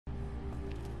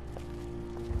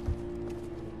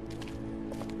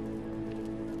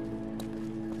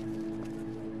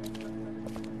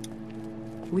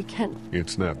We can't...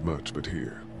 It's not much, but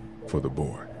here. For the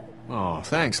boy. Oh,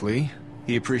 thanks, Lee.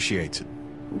 He appreciates it.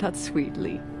 That's sweet,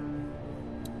 Lee.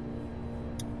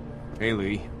 Hey,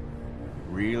 Lee.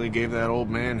 Really gave that old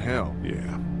man hell.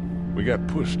 Yeah. We got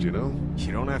pushed, you know?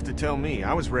 You don't have to tell me.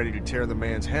 I was ready to tear the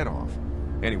man's head off.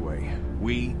 Anyway,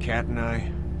 we, Kat and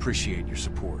I, appreciate your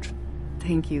support.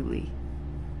 Thank you, Lee.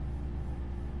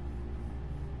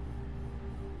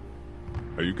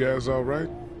 Are you guys all right?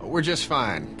 We're just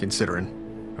fine,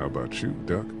 considering. How about you,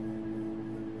 Duck?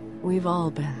 We've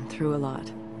all been through a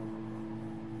lot.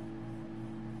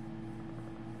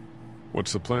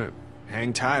 What's the plan?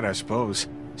 Hang tight, I suppose.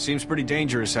 Seems pretty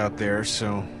dangerous out there,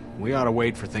 so we ought to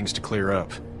wait for things to clear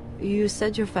up. You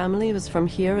said your family was from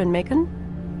here in Macon?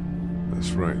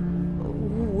 That's right.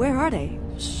 Where are they?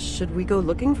 Should we go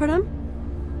looking for them?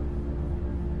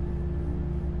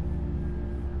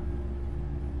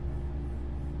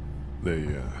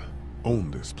 They, own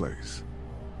this place.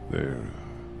 They're,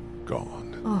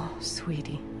 gone. Oh,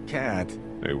 sweetie. Kat.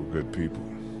 They were good people.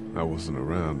 I wasn't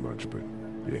around much, but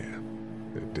yeah,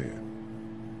 they're dead.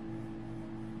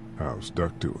 How's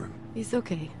Duck doing? He's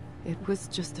okay. It was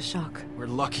just a shock. We're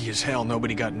lucky as hell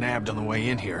nobody got nabbed on the way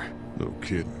in here. No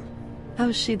kidding.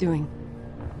 How's she doing?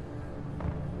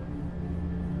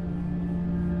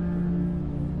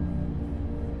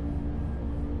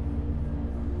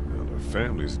 Well, her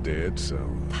family's dead, so...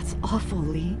 That's awful,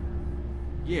 Lee.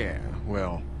 Yeah,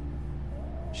 well...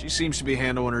 She seems to be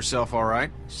handling herself all right.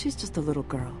 She's just a little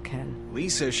girl, Ken. Lee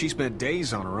says she spent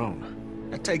days on her own.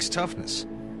 That takes toughness.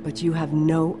 But you have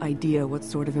no idea what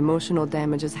sort of emotional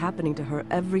damage is happening to her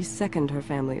every second her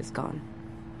family is gone.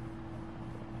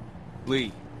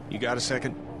 Lee, you got a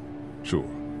second? Sure.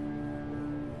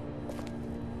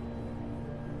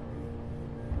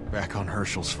 Back on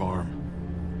Herschel's farm.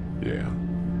 Yeah.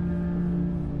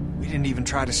 We didn't even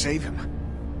try to save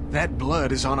him. That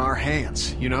blood is on our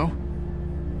hands, you know?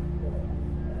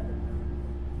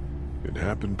 It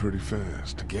happened pretty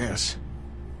fast. I guess.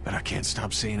 But I can't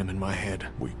stop seeing him in my head.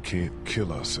 We can't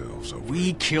kill ourselves over We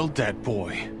it. killed that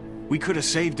boy. We could have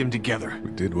saved him together.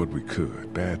 We did what we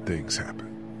could. Bad things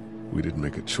happen. We didn't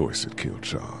make a choice that killed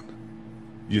Sean.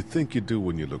 You think you do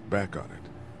when you look back on it.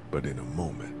 But in a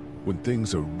moment, when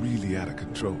things are really out of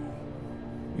control,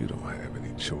 you don't have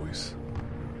any choice.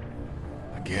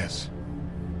 I guess.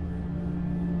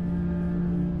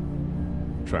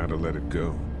 Try to let it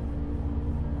go.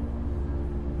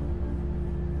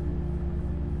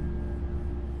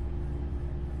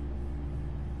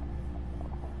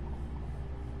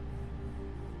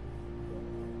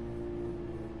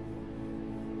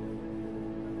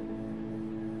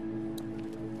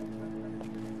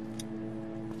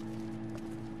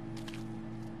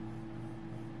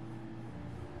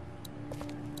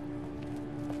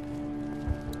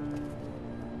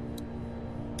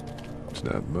 It's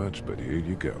not much, but here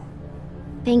you go.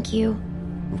 Thank you.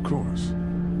 Of course.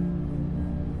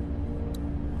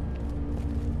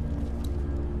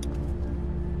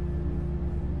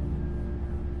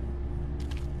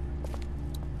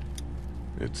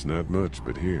 It's not much,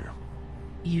 but here.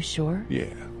 You sure?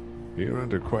 Yeah. You're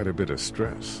under quite a bit of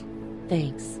stress.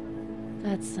 Thanks.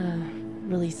 That's,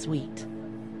 really sweet.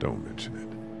 Don't mention it.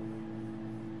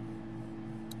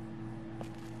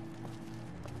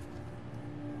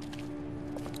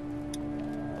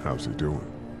 How's he doing?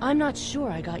 I'm not sure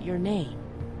I got your name.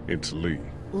 It's Lee.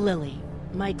 Lily.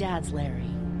 My dad's Larry.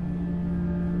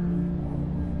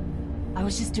 I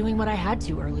was just doing what I had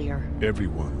to earlier.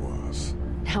 Everyone was.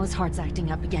 Now his heart's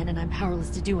acting up again and I'm powerless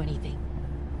to do anything.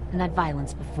 And that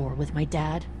violence before with my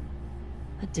dad,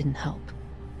 that didn't help.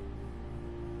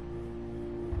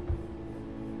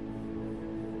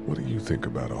 What do you think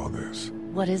about all this?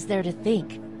 What is there to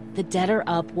think? The dead are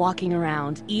up, walking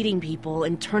around, eating people,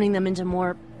 and turning them into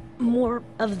more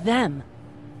of them.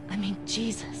 I mean,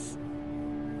 Jesus.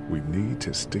 We need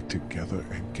to stick together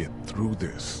and get through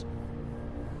this.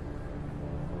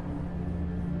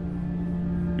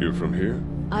 You're from here?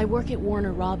 I work at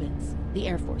Warner Robins, the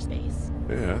Air Force Base.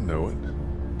 Yeah, I know it.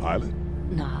 Pilot?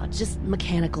 Nah, just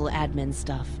mechanical admin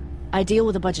stuff. I deal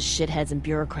with a bunch of shitheads and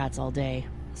bureaucrats all day.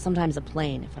 Sometimes a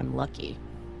plane, if I'm lucky.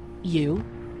 You?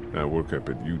 I work up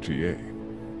at UGA.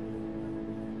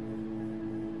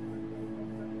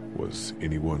 Was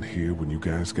anyone here when you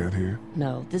guys got here?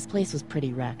 No, this place was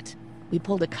pretty wrecked. We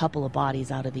pulled a couple of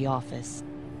bodies out of the office.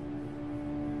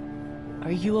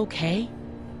 Are you okay?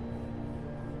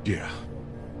 Yeah,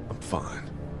 I'm fine.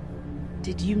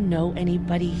 Did you know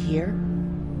anybody here?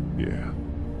 Yeah,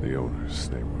 the owners,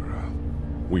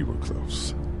 we were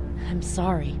close. I'm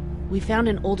sorry. We found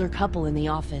an older couple in the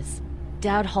office.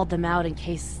 Dad hauled them out in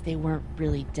case they weren't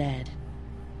really dead.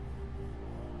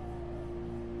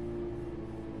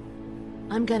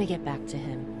 I'm gonna get back to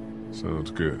him.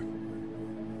 Sounds good.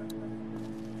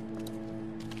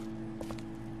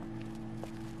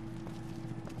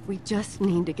 We just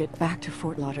need to get back to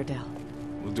Fort Lauderdale.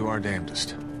 We'll do our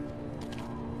damnedest.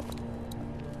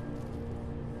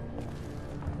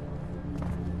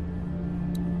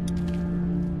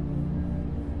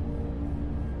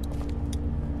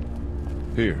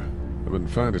 Here, I've been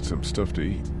finding some stuff to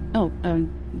eat. Oh,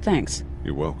 thanks.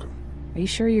 You're welcome. Are you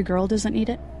sure your girl doesn't need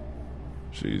it?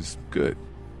 She's good.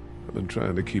 I've been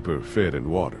trying to keep her fed and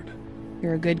watered.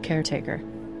 You're a good caretaker.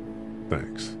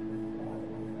 Thanks.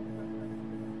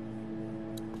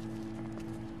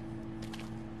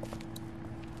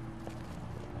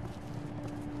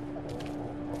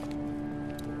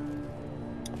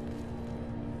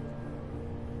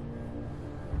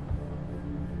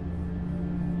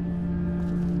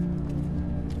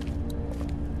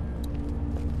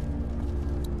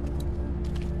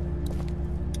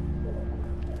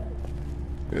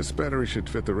 This battery should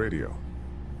fit the radio.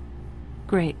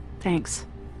 Great, thanks.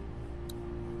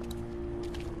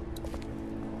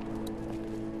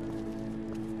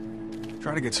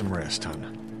 Try to get some rest,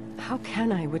 hon. How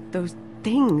can I with those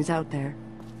things out there?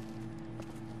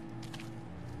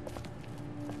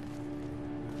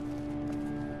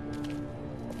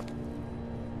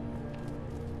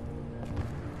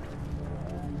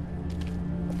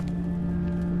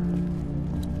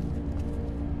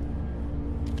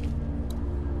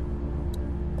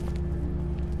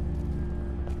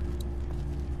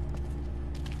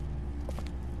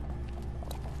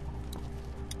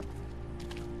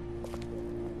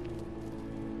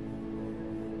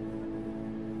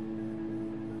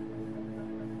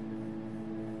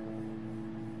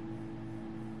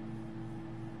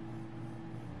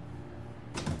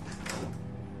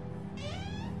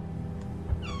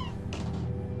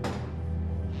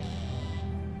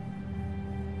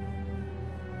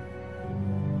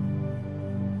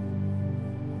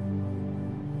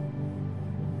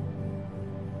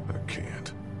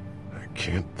 I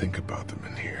can't think about them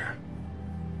in here.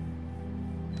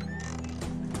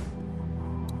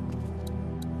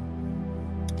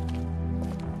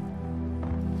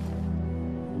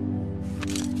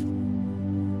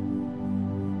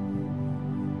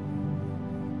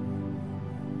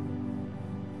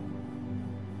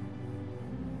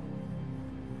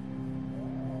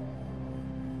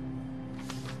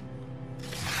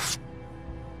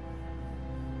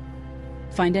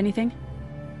 Find anything?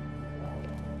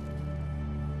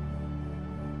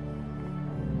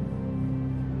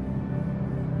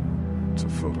 It's a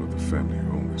photo of the family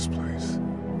who own this place.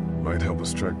 Might help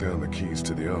us track down the keys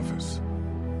to the office.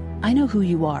 I know who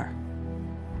you are.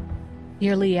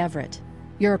 You're Lee Everett.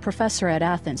 You're a professor at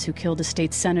Athens who killed a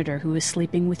state senator who was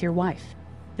sleeping with your wife.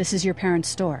 This is your parents'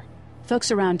 store.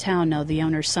 Folks around town know the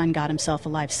owner's son got himself a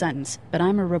life sentence, but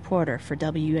I'm a reporter for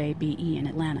WABE in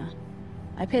Atlanta.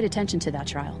 I paid attention to that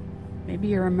trial. Maybe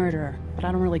you're a murderer, but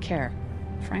I don't really care.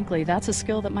 Frankly, that's a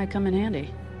skill that might come in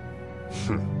handy.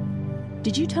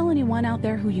 Did you tell anyone out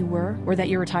there who you were, or that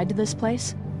you were tied to this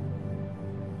place?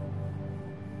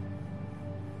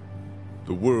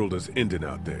 The world is ending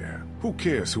out there. Who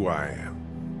cares who I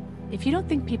am? If you don't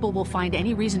think people will find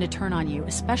any reason to turn on you,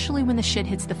 especially when the shit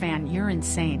hits the fan, you're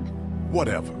insane.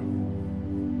 Whatever.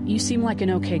 You seem like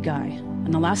an okay guy,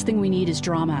 and the last thing we need is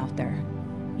drama out there.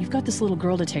 You've got this little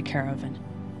girl to take care of, and...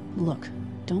 Look,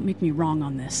 don't make me wrong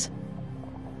on this.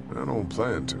 I don't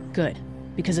plan to. Good.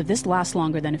 Because if this lasts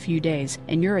longer than a few days,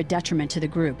 and you're a detriment to the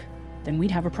group, then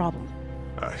we'd have a problem.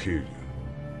 I hear you.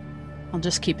 I'll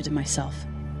just keep it to myself.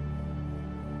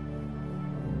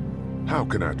 How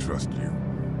can I trust you?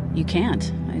 You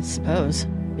can't, I suppose.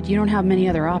 But you don't have many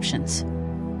other options.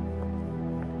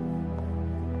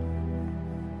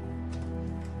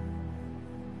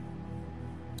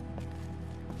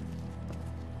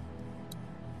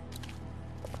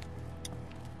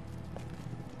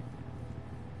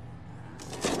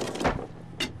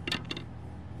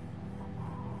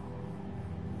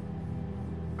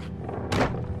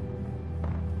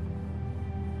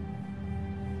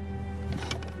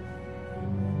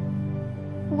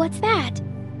 What's that?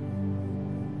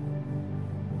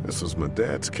 This was my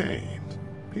dad's cane.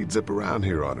 He'd zip around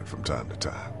here on it from time to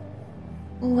time.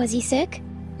 Was he sick?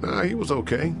 Nah, he was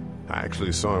okay. I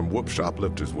actually saw him whoop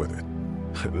shoplifters with it.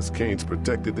 This cane's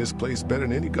protected this place better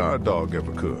than any guard dog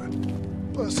ever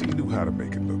could. Plus, he knew how to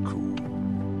make it look cool.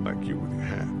 Like you with your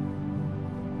hat.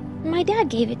 My dad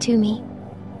gave it to me.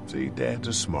 See, dads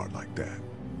are smart like that.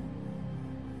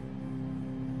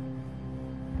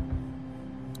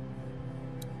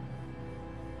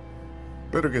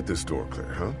 Better get this door clear,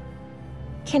 huh?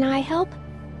 Can I help?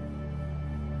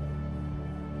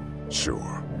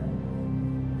 Sure.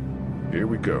 Here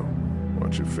we go.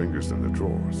 Watch your fingers in the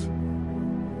drawers.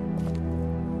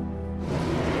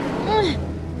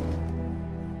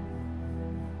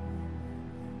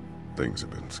 Things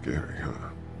have been scary, huh?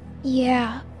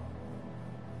 Yeah.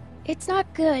 It's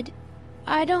not good.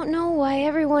 I don't know why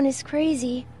everyone is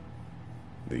crazy.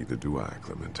 Neither do I,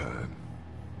 Clementine.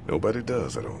 Nobody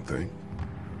does, I don't think.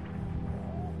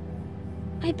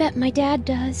 I bet my dad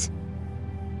does.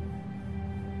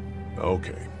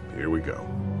 Okay, here we go.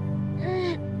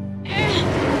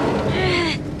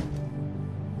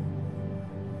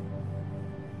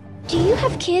 Do you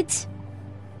have kids?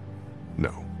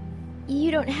 No. You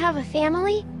don't have a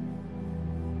family?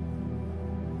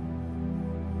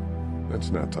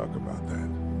 Let's not talk about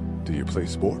that. Do you play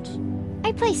sports?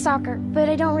 I play soccer, but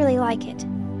I don't really like it.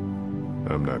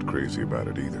 I'm not crazy about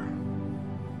it either.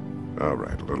 All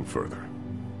right, a little further.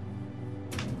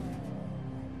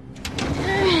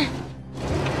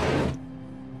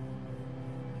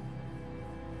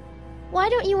 Why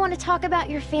don't you want to talk about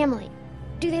your family?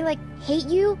 Do they, like, hate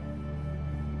you?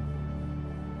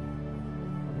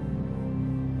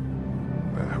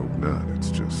 I hope not.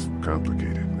 It's just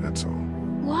complicated, that's all.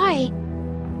 Why?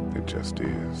 It just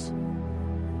is.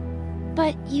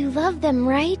 But you love them,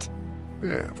 right?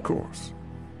 Yeah, of course.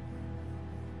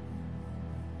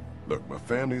 Look, my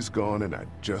family's gone and I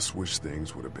just wish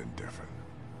things would have been different.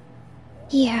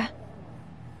 Yeah.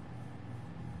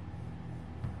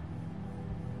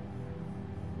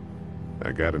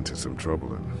 I got into some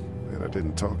trouble and I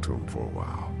didn't talk to them for a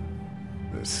while.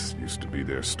 This used to be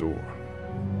their store.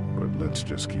 But let's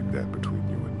just keep that between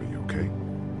you and me, okay?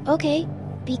 Okay,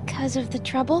 because of the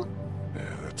trouble?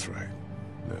 Yeah, that's right.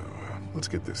 Now, let's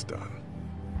get this done.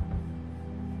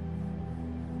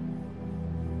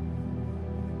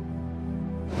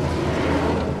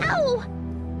 Ow!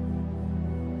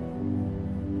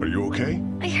 Are you okay?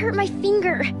 I hurt my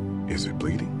finger. Is it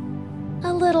bleeding?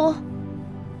 A little.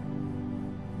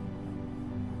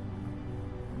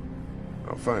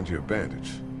 I'll find you a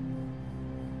bandage.